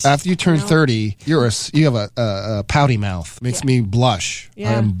After you turn 30, you have a pouty mouth. Makes me blush.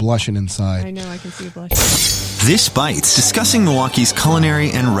 Yeah. I am blushing inside. I know, I can see you blushing. This Bites, discussing Milwaukee's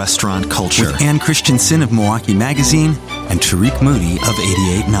culinary and restaurant culture. With Ann Christensen of Milwaukee Magazine and Tariq Moody of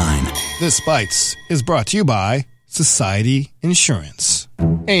 88.9. This Bites is brought to you by Society Insurance.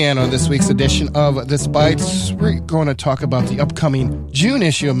 And on this week's edition of This Bites, we're going to talk about the upcoming June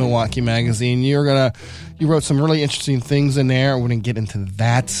issue of Milwaukee Magazine. You wrote some really interesting things in there. We're going to get into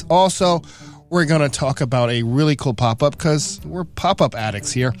that. Also, we're going to talk about a really cool pop-up because we're pop-up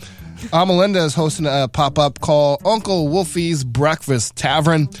addicts here. Melinda is hosting a pop-up called Uncle Wolfie's Breakfast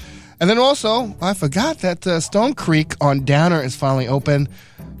Tavern. And then also, I forgot that Stone Creek on Downer is finally open.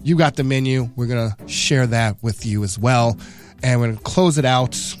 You got the menu. We're going to share that with you as well. And we're going to close it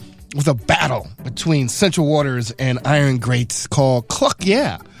out with a battle between Central Waters and Iron Greats called Cluck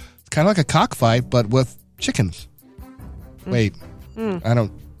Yeah. It's kind of like a cockfight, but with chickens. Wait, I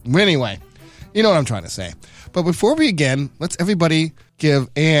don't... Anyway, you know what I'm trying to say. But before we begin, let's everybody give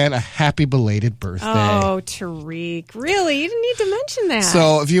Ann a happy belated birthday. Oh, Tariq. Really? You didn't need to mention that.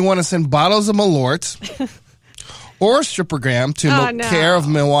 So if you want to send bottles of Malort or a strippergram to care of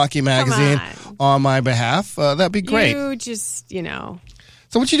Milwaukee Magazine on my behalf, that'd be great. You just, So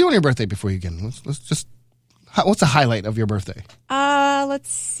what you do on your birthday before you begin? Let's just... What's the highlight of your birthday?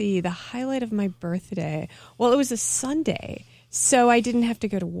 Let's see. The highlight of my birthday. Well, it was a Sunday, so I didn't have to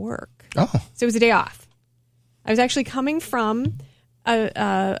go to work. Oh. So it was a day off. I was actually coming from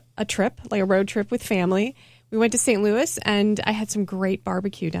a trip, like a road trip with family. We went to St. Louis, and I had some great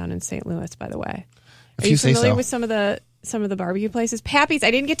barbecue down in St. Louis, by the way. Are you familiar with some of the barbecue places? Pappy's.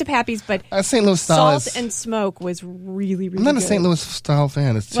 I didn't get to Pappy's, but St. Louis style Salt and Smoke was really, really good. I'm not a St. Louis style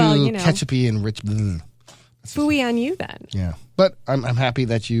fan. It's too ketchupy and rich. Phooey on you then. Yeah. But I'm happy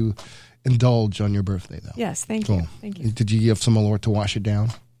that you indulge on your birthday, though. Yes, thank cool. you. Thank you. Did you give some Malort to wash it down?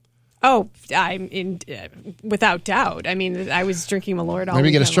 Oh, without doubt. I mean, I was drinking Malort all Maybe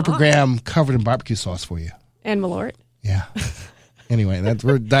get a weekend strippergram covered in barbecue sauce for you. And Malort. Yeah. Anyway,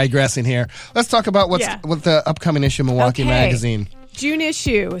 we're digressing here. Let's talk about what the upcoming issue of Milwaukee Magazine. June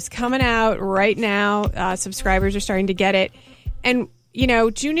issue is coming out right now. Subscribers are starting to get it. And,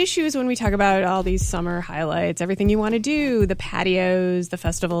 June issue is when we talk about all these summer highlights, everything you want to do, the patios, the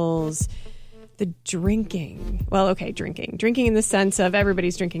festivals, the drinking. Well, okay, drinking. Drinking in the sense of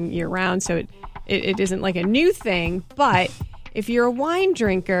everybody's drinking year-round, so it isn't like a new thing. But if you're a wine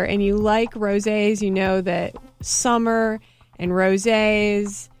drinker and you like rosés, you know that summer and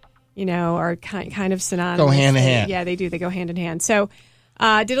rosés, are kind of synonymous. Go hand in hand. Yeah, they do. They go hand in hand. So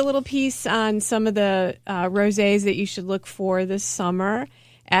did a little piece on some of the rosés that you should look for this summer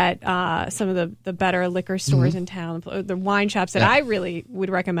at some of the better liquor stores in town, the wine shops that I really would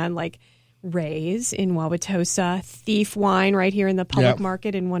recommend, like Ray's in Wauwatosa, Thief Wine right here in the public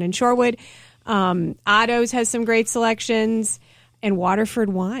market, and one in Shorewood. Otto's has some great selections, and Waterford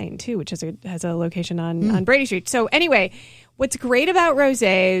Wine too, which has a location on Brady Street. So anyway, what's great about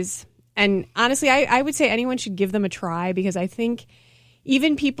rosés, and honestly, I would say anyone should give them a try, because I think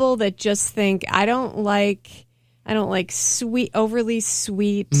even people that just think I don't like sweet, overly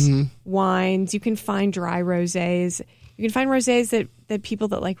sweet wines, you can find dry rosés. You can find rosés that people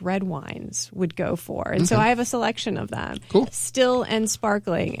that like red wines would go for. And so I have a selection of them. Cool. Still and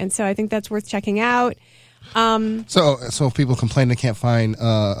sparkling. And so I think that's worth checking out. So if people complain they can't find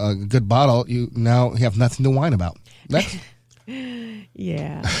a good bottle, you have nothing to whine about. Next.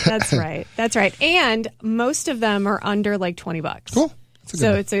 Yeah, that's right. That's right. And most of them are under like $20. Cool.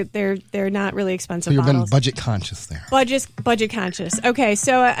 So they're not really expensive. So you've bottles. been budget conscious there. Budget conscious. Okay,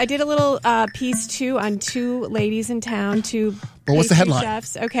 so I did a little piece too on two ladies in town, two what's the headline?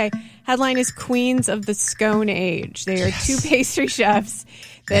 chefs. Okay, headline is Queens of the Scone Age. They are two pastry chefs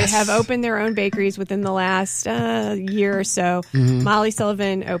that have opened their own bakeries within the last year or so. Molly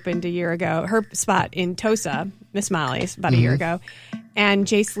Sullivan opened a year ago. Her spot in Tosa, Miss Molly's, about a year ago. And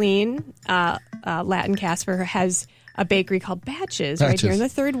Jaceline Latin Casper has a bakery called Batches right here in the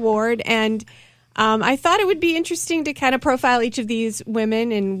 3rd Ward. And I thought it would be interesting to kind of profile each of these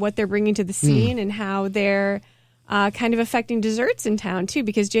women and what they're bringing to the scene and how they're kind of affecting desserts in town, too,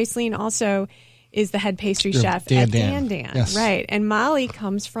 because Jaceline also is the head pastry chef at Dan. Yes. Right. And Molly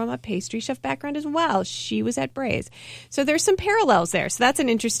comes from a pastry chef background as well. She was at Bray's. So there's some parallels there. So that's an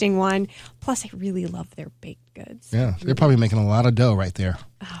interesting one. Plus, I really love their baked goods. Yeah. They're probably making a lot of dough right there.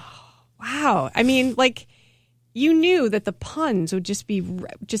 Oh, wow. I mean, like, you knew that the puns would just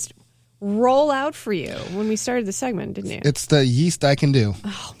roll out for you when we started the segment, didn't you? It's the yeast I can do.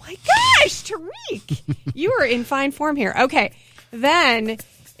 Oh, my gosh, Tariq. You are in fine form here. Okay. Then,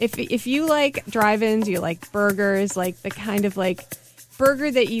 if you like drive-ins, you like burgers, like the kind of like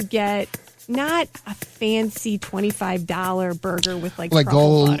burger that you get, not a fancy $25 burger with like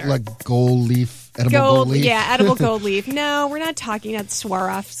gold, butter. like gold leaf, edible gold leaf. Yeah, edible gold leaf. No, we're not talking about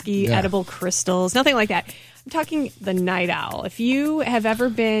Swarovski edible crystals, nothing like that. I'm talking the Night Owl. If you have ever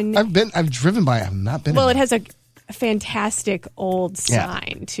been, I've driven by. I've not been. Well, it has a fantastic old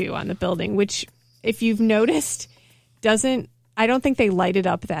sign too on the building, which, if you've noticed, I don't think they light it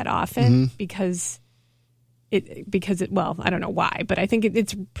up that often because it. Well, I don't know why, but I think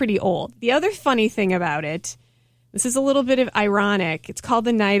it's pretty old. The other funny thing about it, this is a little bit of ironic. It's called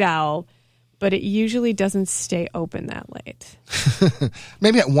the Night Owl, but it usually doesn't stay open that late.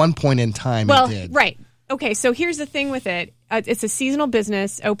 Maybe at one point in time it did. Right. Okay, so here's the thing with it. It's a seasonal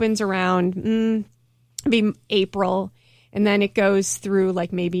business, opens around maybe April, and then it goes through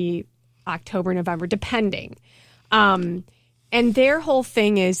like maybe October, November, depending. And their whole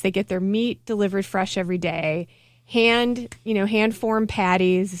thing is they get their meat delivered fresh every day, hand-formed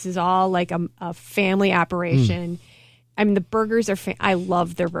patties. This is all like a family operation. I mean, the burgers are I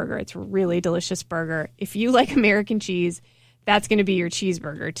love their burger. It's a really delicious burger. If you like American cheese, that's going to be your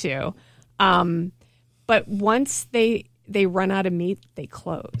cheeseburger too. But once they run out of meat, they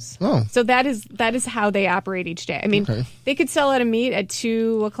close. Oh. So that is how they operate each day. I mean, they could sell out of meat at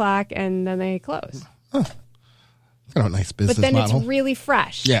 2:00 and then they close. Oh. Kind of a nice business model. But then model. It's really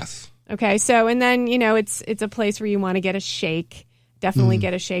fresh. Yes. Okay. So, and then, it's a place where you want to get a shake. Definitely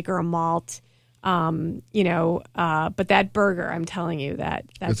get a shake or a malt. But that burger, I'm telling you, that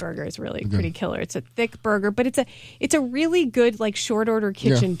burger is really pretty killer. It's a thick burger, but it's a really good, like, short order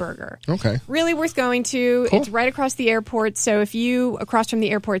kitchen burger. Okay. Really worth going to. Cool. It's right across the airport. So across from the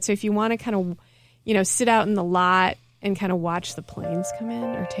airport. So if you want to kind of, sit out in the lot and kind of watch the planes come in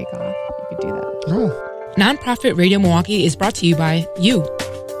or take off, you could do that. Oh. Nonprofit Radio Milwaukee is brought to you by you.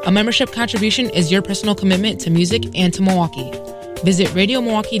 A membership contribution is your personal commitment to music and to Milwaukee. Visit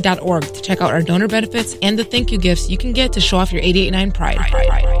radiomilwaukee.org to check out our donor benefits and the thank you gifts you can get to show off your 88.9 pride.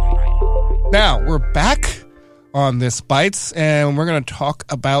 Now, we're back on This Bites, and we're going to talk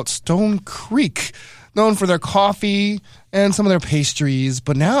about Stone Creek, known for their coffee and some of their pastries,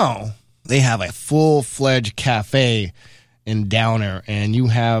 but now they have a full-fledged cafe in Downer, and you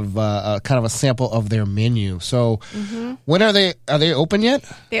have kind of a sample of their menu. So when are they open yet?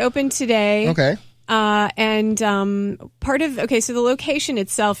 They opened today. Okay. So the location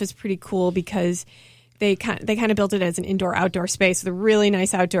itself is pretty cool because they kind of built it as an indoor-outdoor space with a really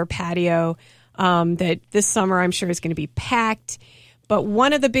nice outdoor patio that this summer I'm sure is going to be packed. But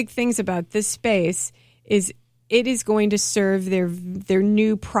one of the big things about this space is it is going to serve their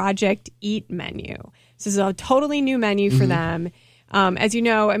new Project Eat menu. So this is a totally new menu for them. As you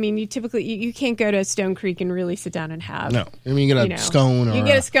know, I mean, you typically you can't go to Stone Creek and really sit down and have. No, I mean you get a scone or you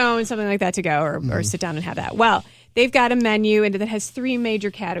get a scone, something like that to go, or sit down and have that. Well, they've got a menu and that has 3 major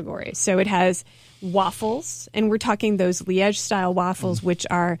categories. So it has waffles, and we're talking those Liège style waffles, which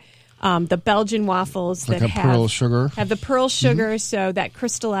are the Belgian waffles like that have the pearl sugar, so that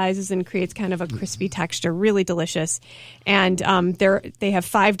crystallizes and creates kind of a crispy texture, really delicious. And they have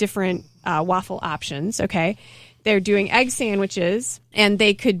 5 different waffle options. Okay. They're doing egg sandwiches, and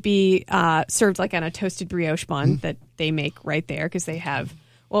they could be served like on a toasted brioche bun that they make right there because they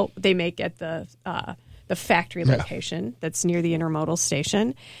make at the factory location that's near the intermodal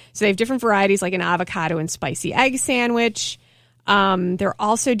station. So they have different varieties like an avocado and spicy egg sandwich. They're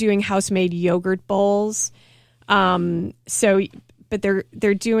also doing house-made yogurt bowls. But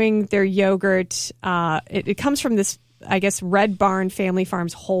they're doing their yogurt. It comes from this, I guess, Red Barn Family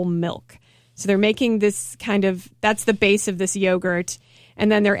Farms whole milk. So they're making this that's the base of this yogurt,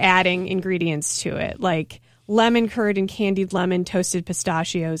 and then they're adding ingredients to it, like lemon curd and candied lemon, toasted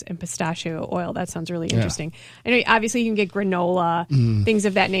pistachios, and pistachio oil. That sounds really interesting. I know, obviously, you can get granola, things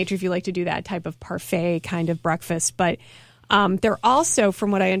of that nature if you like to do that type of parfait kind of breakfast. But they're also,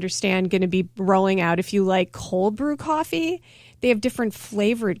 from what I understand, going to be rolling out, if you like cold brew coffee, they have different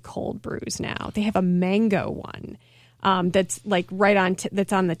flavored cold brews now. They have a mango one. That's like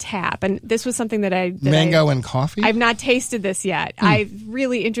that's on the tap, and this was something that mango and coffee. I've not tasted this yet. I'm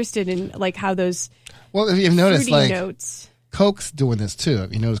really interested in like how those. Well, if you've noticed, like notes. Coke's doing this too.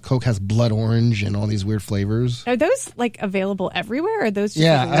 You notice Coke has blood orange and all these weird flavors. Are those like available everywhere? Or are those? Just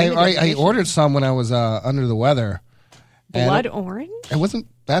I ordered some when I was under the weather. Blood orange. It wasn't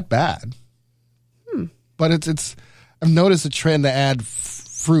that bad. But it's. I've noticed a trend to add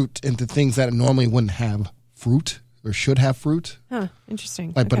fruit into things that normally wouldn't have fruit. Or should have fruit. Huh,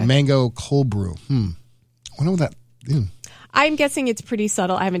 interesting. Like, but mango cold brew. I wonder what that. I'm guessing it's pretty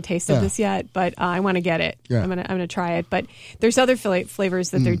subtle. I haven't tasted this yet, but I want to get it. Yeah. I'm gonna try it. But there's other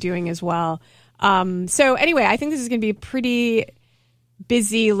flavors that they're doing as well. So anyway, I think this is going to be a pretty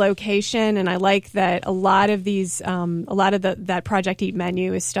busy location, and I like that a lot of these, that Project Eat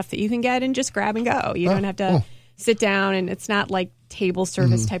menu is stuff that you can get and just grab and go. You don't have to sit down, and it's not like table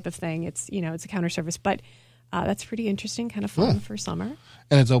service type of thing. It's it's a counter service, but that's pretty interesting, kind of fun for summer.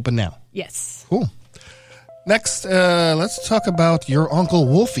 And it's open now. Yes. Cool. Next, let's talk about your Uncle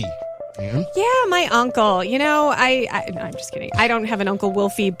Wolfie. Ann. Yeah, my uncle. I'm just kidding. I don't have an Uncle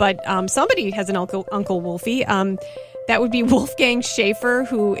Wolfie, but somebody has an Uncle Wolfie. That would be Wolfgang Schaefer,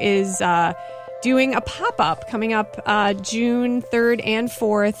 who is doing a pop-up coming up June 3rd and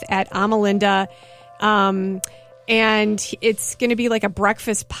 4th at Amalinda. And it's going to be like a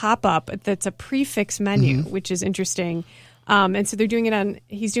breakfast pop-up that's a prefix menu, which is interesting. And so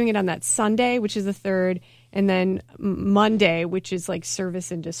he's doing it on that Sunday, which is the 3rd, and then Monday, which is like service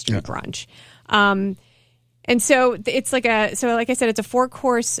industry brunch. And so it's like I said, it's a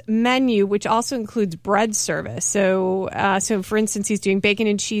 4-course menu, which also includes bread service. So for instance, he's doing bacon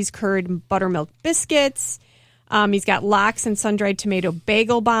and cheese curd and buttermilk biscuits. He's got lox and sun-dried tomato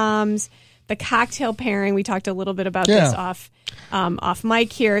bagel bombs. The cocktail pairing, we talked a little bit about this off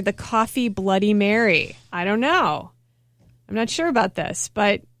mic here. The coffee Bloody Mary. I don't know. I'm not sure about this,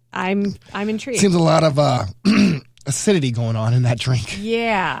 but I'm intrigued. Seems a lot of acidity going on in that drink.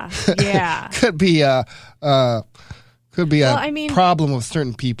 Yeah. Could be a problem with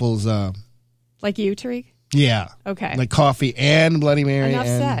certain people's. Like you, Tariq? Yeah. Okay. Like coffee and Bloody Mary.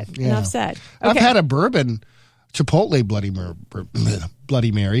 Enough said. Okay. I've had a bourbon Chipotle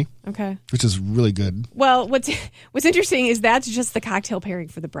Bloody Mary. Okay. Which is really good. Well, what's interesting is that's just the cocktail pairing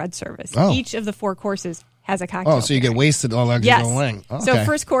for the bread service. Oh. Each of the 4 courses has a cocktail so you pairing. get wasted all that Yes. going. Okay. So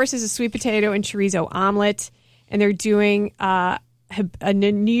first course is a sweet potato and chorizo omelet, and they're doing a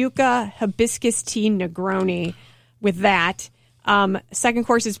Nanuka hibiscus tea Negroni with that. Second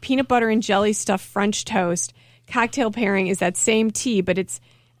course is peanut butter and jelly stuffed French toast. Cocktail pairing is that same tea, but it's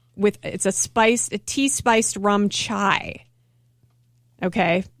a tea spiced rum chai.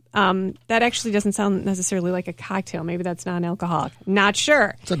 Okay. That actually doesn't sound necessarily like a cocktail. Maybe that's non-alcoholic. Not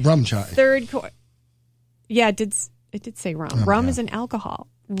sure. It's a rum chai. Third course. Yeah, it did say rum. Oh, rum is an alcohol.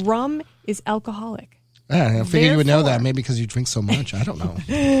 Rum is alcoholic. Yeah, I figured you would know that. Therefore- Maybe because you drink so much. I don't know.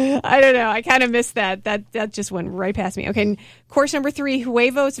 I don't know. I kind of missed that. That just went right past me. Okay, course number 3,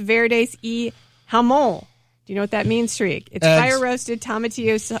 Huevos Verdes y Jamón. Do you know what that means, Streak? It's fire-roasted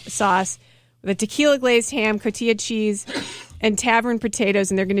tomatillo sauce with a tequila-glazed ham, cotija cheese, and tavern potatoes.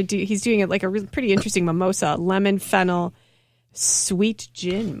 And he's doing it like a really pretty interesting mimosa, lemon fennel, sweet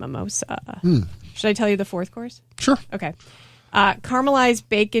gin mimosa. Should I tell you the 4th course? Sure. Okay. Caramelized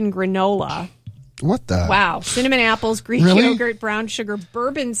bacon granola. What the? Wow. Cinnamon apples, Greek Really? yogurt, brown sugar,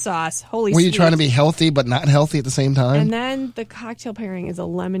 bourbon sauce. Holy Were you sweet. trying to be healthy but not healthy at the same time? And then the cocktail pairing is a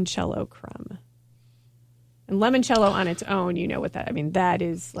limoncello crumb. And limoncello on its own, you know what that, that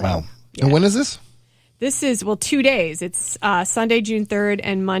is like. Wow. Yeah. And when is this? This is, 2 days. It's Sunday, June 3rd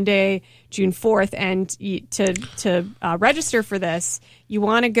and Monday, June 4th. And to register for this, you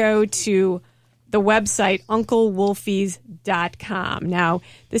want to go to the website, UncleWolfies.com. Now,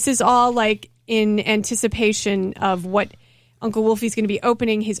 this is all like in anticipation of what Uncle Wolfie's going to be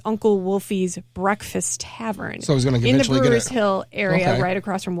opening his Uncle Wolfie's Breakfast Tavern. So he's going to in the eventually Brewers get Hill area, Okay. right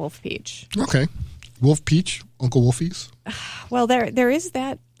across from Wolf Peach. Okay. Wolf Peach, Uncle Wolfie's. Well, there is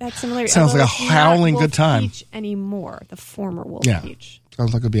that similarity. Sounds like Although a it's not howling Wolf good time. Peach anymore, the former Wolf Yeah. Peach.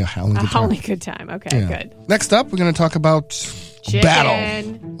 Sounds like it'd be a howling good time. Howling good time. Okay, Yeah. good. Next up, we're going to talk about a Chicken.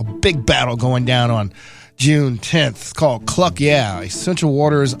 battle. A big battle going down on June 10th. It's called Cluck Yeah, Essential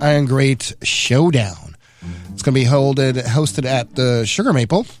Waters Iron Grate Showdown. It's going to be hosted at the Sugar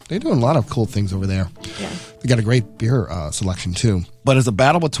Maple. They're doing a lot of cool things over there. Yeah. They got a great beer selection, too. But it's a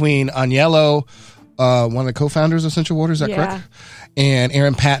battle between Agnello, one of the co-founders of Essential Waters, is that correct? And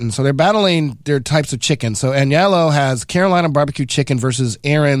Aaron Patton. So they're battling their types of chicken. So Agnello has Carolina barbecue chicken versus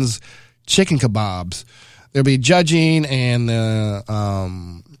Aaron's chicken kebabs. There'll be judging, and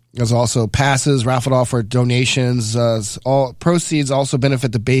there's also passes raffled off for donations. All proceeds also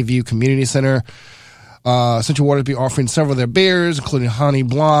benefit the Bayview Community Center. Essential Waters will be offering several of their beers, including Honey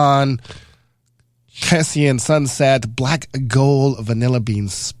Blonde, Cassian Sunset, Black Gold Vanilla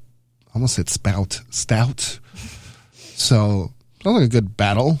Beans. I almost said stout. So, sounds like a good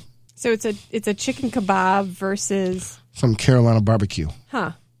battle. So it's a chicken kebab versus Some Carolina barbecue.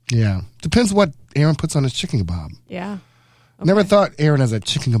 Huh. Yeah. Depends what Aaron puts on his chicken kebab. Yeah. Never thought Aaron as a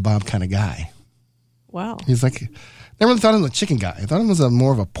chicken kebab kind of guy. Wow. He's like, never thought him as a chicken guy. I thought him as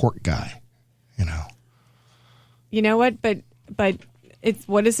more of a pork guy, You know what? But it's,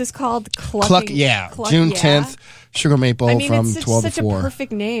 what is this called? Cluck, yeah. June 10th, Sugar Maple from it's 12 such to 4. a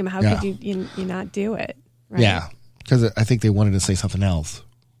perfect name. How could you not do it? Right? Yeah. Because I think they wanted to say something else.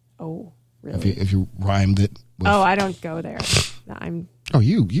 Oh, really? If you rhymed it. I don't go there. Oh,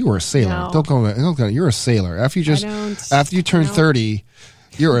 you are a sailor. No. Don't go. You're a sailor. After you turn 30,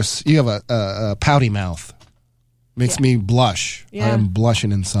 you have a pouty mouth. Makes me blush. Yeah. I am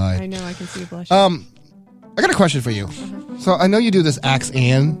blushing inside. I know. I can see you blushing. I got a question for you. So I know you do this Axe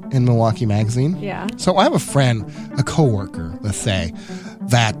Ann in Milwaukee Magazine. Yeah. So I have a friend, a coworker, let's say,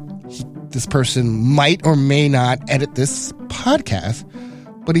 that this person might or may not edit this podcast,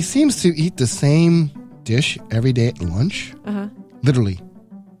 but he seems to eat the same dish every day at lunch. Literally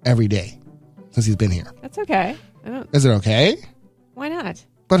every day since he's been here. That's okay. Is it okay? Why not?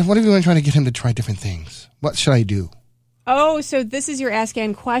 But what if you want to try to get him to try different things? What should I do? Oh, so this is your Ask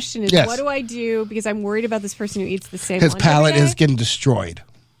Ann question. Is Yes. What do I do? Because I'm worried about this person who eats the same His lunch palate every day. is getting destroyed.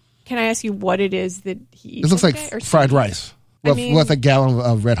 Can I ask you what it is that he eats? It looks every like day, or fried rice with a gallon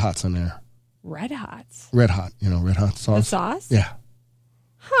of Red Hots in there. Red Hots. Red Hot, Red Hot sauce. The sauce? Yeah.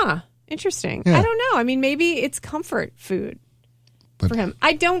 Huh. Interesting. Yeah. I don't know. I mean, maybe it's comfort food for him.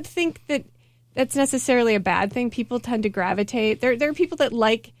 I don't think that that's necessarily a bad thing. People tend to gravitate. There are people that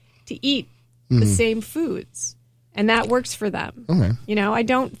like to eat the same foods, and that works for them. Okay. I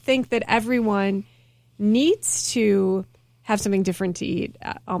don't think that everyone needs to have something different to eat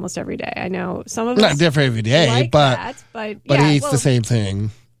almost every day. I know some of us Not different every day, like but that, but he eats the same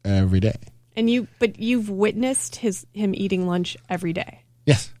thing every day. And you've witnessed him eating lunch every day.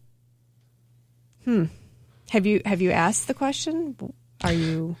 Yes. Have you asked the question? Are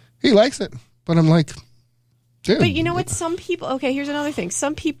you? He likes it, but I'm like, dude. But you know what? Some people. Okay, here's another thing.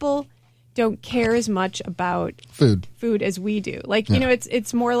 Some people don't care as much about food as we do. Like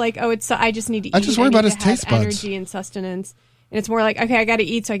it's more like I just need to eat. I just worry about his taste buds, energy and sustenance. And it's more like, okay, I got to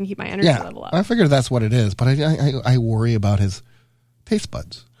eat so I can keep my energy level up. I figured that's what it is, but I worry about his taste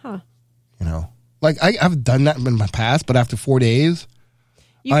buds. Huh. Like I've done that in my past, but after 4 days,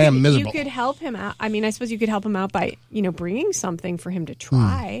 I am miserable. You could help him out. I mean, I suppose you could help him out by, bringing something for him to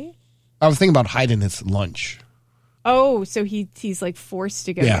try. I was thinking about hiding his lunch. Oh, so he's like forced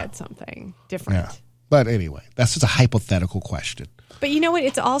to go get something different. Yeah. But anyway, that's just a hypothetical question. But you know what?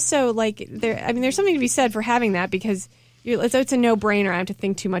 It's also like there's something to be said for having that because it's a no-brainer. I don't have to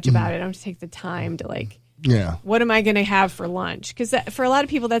think too much about it. I don't have to take the time to what am I going to have for lunch? Because for a lot of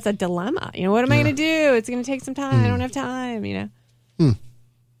people, that's a dilemma. What am I going to do? It's going to take some time. I don't have time, Yeah,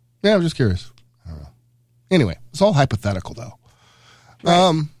 I'm just curious. I don't know. Anyway, it's all hypothetical, though.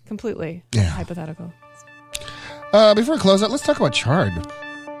 Right. Completely hypothetical. Before we close out, let's talk about Chard.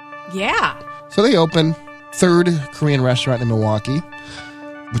 Yeah. So they opened third Korean restaurant in Milwaukee,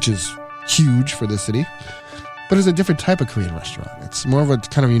 which is huge for the city. But it's a different type of Korean restaurant. It's more of a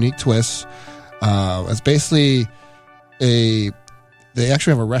kind of unique twist. It's basically they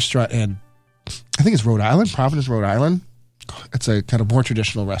actually have a restaurant in, I think it's Rhode Island, Providence, Rhode Island. It's a kind of more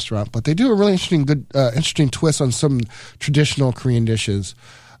traditional restaurant, but they do a really interesting twist on some traditional Korean dishes.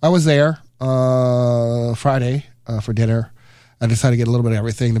 I was there Friday for dinner. I decided to get a little bit of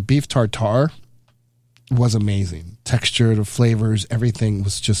everything. The beef tartare was amazing. Texture, the flavors, everything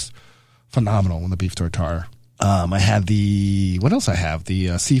was just phenomenal in the beef tartare. I had what else I have?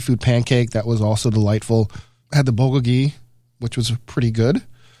 The seafood pancake. That was also delightful. I had the bulgogi, which was pretty good.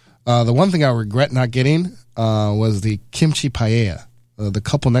 The one thing I regret not getting was the kimchi paella. The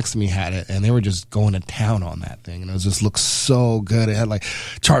couple next to me had it, and they were just going to town on that thing. And it just looked so good. It had like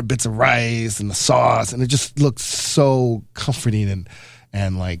charred bits of rice and the sauce, and it just looked so comforting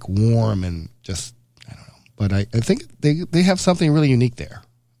and like warm and just, I don't know. But I think they have something really unique there.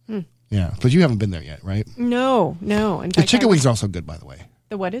 Yeah, but you haven't been there yet, right? No. The chicken wings are also good, by the way.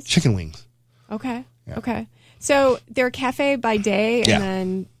 The what is? Chicken wings. Okay. Yeah. Okay. So they're a cafe by day, and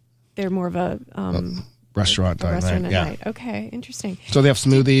then they're more of a restaurant at right? night. Okay, interesting. So they have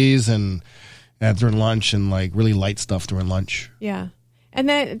smoothies and during lunch and like really light stuff during lunch. Yeah. And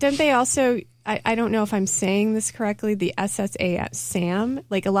then don't they also, I don't know if I'm saying this correctly, the SAM,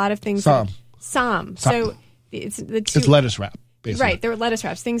 like a lot of things. SAM. So it's the two. It's lettuce wrap. Basically. Right, they're lettuce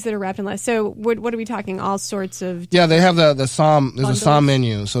wraps, things that are wrapped in lettuce. So what are we talking? All sorts of... Yeah, they have the SAM. There's bundles. a SAM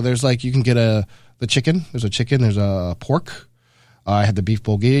menu. So there's like, you can get the chicken. There's a chicken. There's a pork. I had the beef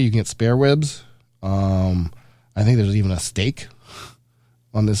bulgogi. You can get spare ribs. I think there's even a steak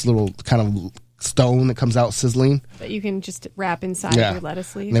on this little kind of stone that comes out sizzling. That you can just wrap inside your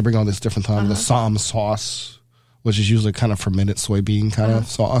lettuce leaf. And they bring all this different time. The SAM sauce, which is usually kind of fermented soybean kind of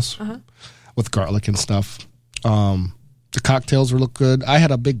sauce with garlic and stuff. The cocktails look good. I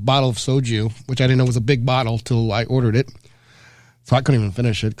had a big bottle of soju, which I didn't know was a big bottle till I ordered it. So I couldn't even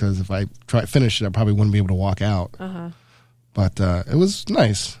finish it because if I finish it, I probably wouldn't be able to walk out. But it was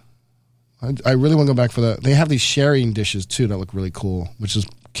nice. I really want to go back for they have these sharing dishes too that look really cool, which is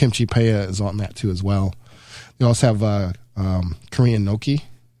kimchi paella is on that too as well. They also have Korean gnocchi,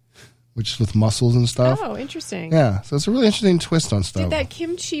 which is with mussels and stuff. Oh, interesting. Yeah, so it's a really interesting twist on stuff. Did that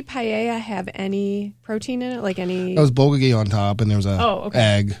kimchi paella have any protein in it? Like any? There was bulgogi on top, and there was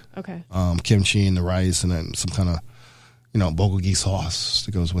egg, kimchi, and the rice, and then some kind of bulgogi sauce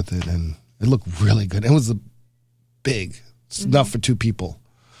that goes with it, and it looked really good. It was big. It's enough for 2 people.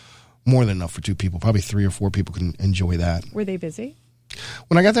 More than enough for 2 people. Probably 3 or 4 people can enjoy that. Were they busy?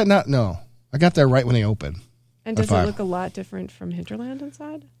 When I got that, no. I got there right when they opened. And does it look a lot different from Hinterland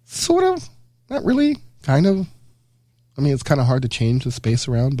inside? Sort of. Not really. Kind of. I mean, it's kind of hard to change the space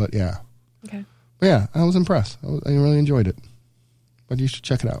around, but yeah. Okay. But yeah, I was impressed. I really enjoyed it. But you should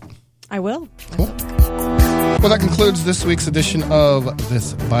check it out. I will. Cool. Well, that concludes this week's edition of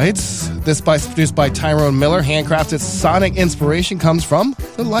This Bites. This Bites produced by Tyrone Miller. Handcrafted sonic inspiration comes from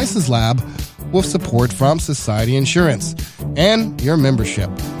the License Lab with support from Society Insurance and your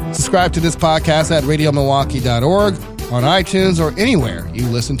membership. Subscribe to this podcast at radiomilwaukee.org, on iTunes, or anywhere you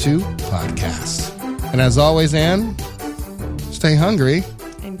listen to podcasts. And as always, Ann, stay hungry.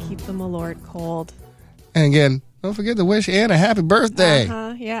 And keep the Malort cold. And again, don't forget to wish Ann a happy birthday.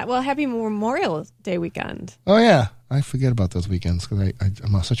 Yeah. Well, happy Memorial Day weekend. Oh, yeah. I forget about those weekends because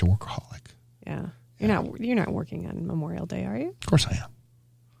I'm such a workaholic. Yeah. You're not working on Memorial Day, are you? Of course I am.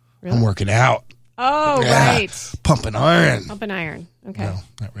 Really? I'm working out. Oh, yeah. Right. Pumping iron. Pumping iron. Okay. No,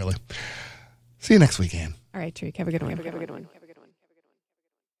 not really. See you next week, Ann. All right, Tariq. Have a good one.